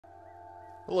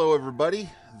Hello everybody,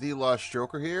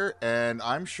 TheLOSTJoker here, and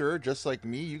I'm sure, just like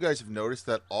me, you guys have noticed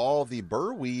that all the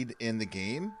Burr weed in the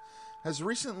game has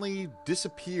recently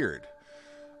disappeared.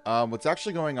 What's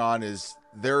actually going on is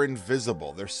they're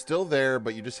invisible. They're still there,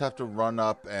 but you just have to run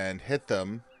up and hit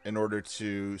them in order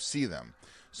to see them.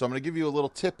 So I'm going to give you a little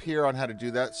tip here on how to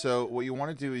do that. So what you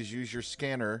want to do is use your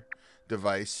scanner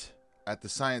device at the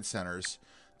science centers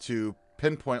to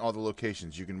pinpoint all the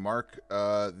locations. You can mark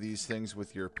these things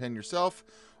with your pin yourself,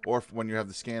 or when you have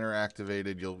the scanner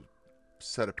activated, you'll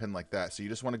set a pin like that. So you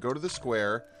just want to go to the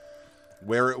square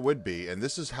where it would be, and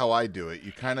this is how I do it.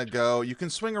 You kind of go, you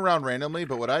can swing around randomly,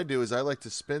 but what I do is I like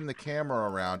to spin the camera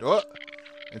around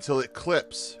until it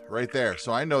clips right there.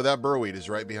 So I know that burrweed is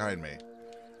right behind me.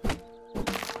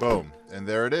 Boom. And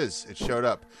there it is. It showed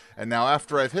up. And now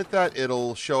after I've hit that,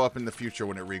 it'll show up in the future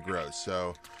when it regrows.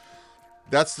 So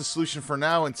that's the solution for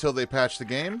now until they patch the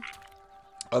game.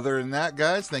 Other than that,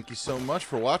 guys, thank you so much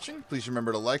for watching. Please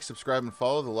remember to like, subscribe, and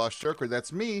follow TheLOSTJoker.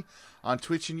 That's me on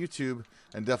Twitch and YouTube.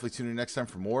 And definitely tune in next time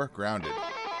for more Grounded.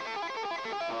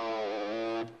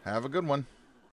 Have a good one.